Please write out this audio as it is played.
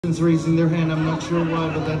Raising their hand, I'm not sure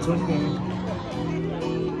why, but that's okay.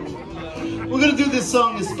 We're gonna do this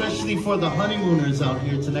song especially for the honeymooners out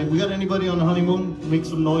here tonight. We got anybody on the honeymoon? Make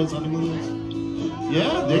some noise, honeymooners.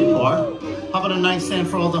 Yeah, there you are. How about a nice hand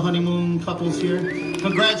for all the honeymoon couples here?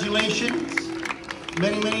 Congratulations.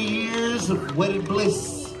 Many, many years of wedded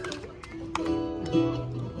bliss.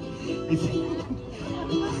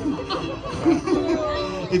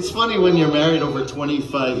 It's funny when you're married over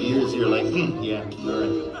 25 years, you're like, yeah, all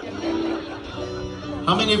right.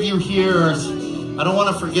 How many of you here are, I don't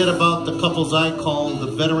want to forget about the couples I call the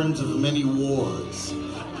veterans of many wars.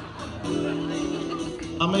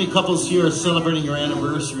 How many couples here are celebrating your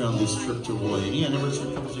anniversary on this trip to Hawaii? Any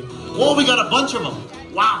anniversary couples here? Whoa, we got a bunch of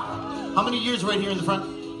them. Wow. How many years right here in the front?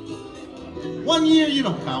 1 year, you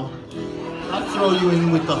don't count. I'll throw you in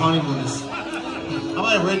with the honeymooners. How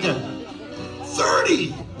about right there?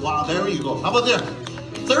 30! Wow, there you go. How about there?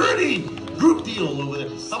 30! Group deal over there.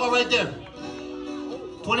 How about right there?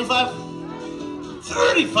 25?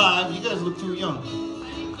 35? You guys look too young.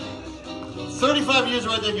 35 years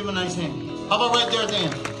right there, give them a nice hand. How about right there at the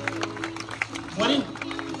end? 20?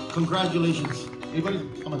 Congratulations. Anybody?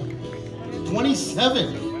 Come on.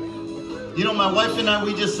 27. You know, my wife and I,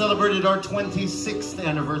 we just celebrated our 26th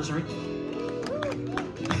anniversary.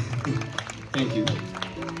 Thank you.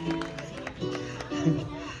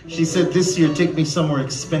 She said, this year, take me somewhere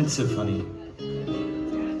expensive, honey.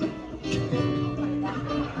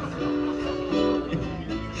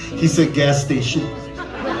 He said, gas station.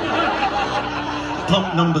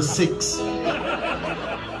 Pump number 6.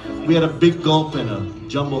 We had a big gulp and a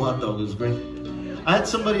jumbo hot dog. It was great. I had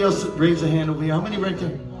somebody else raise a hand over here. How many right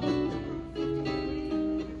there?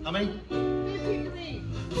 How many?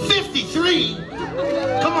 53?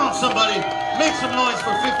 Come on, somebody. Make some noise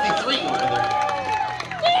for 53 over there.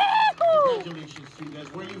 Congratulations to you guys.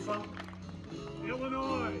 Where are you from?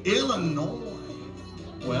 Illinois. Illinois.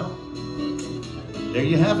 Well, there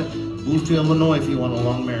you have it. Move to Illinois if you want a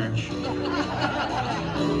long marriage.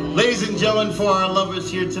 Ladies and gentlemen, for our lovers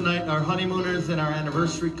here tonight, our honeymooners and our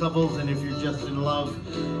anniversary couples, and if you're just in love,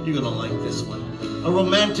 you're gonna like this one. A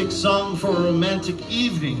romantic song for a romantic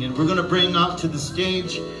evening, and we're gonna bring out to the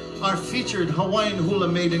stage our featured Hawaiian hula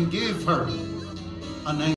maiden. Give her a nice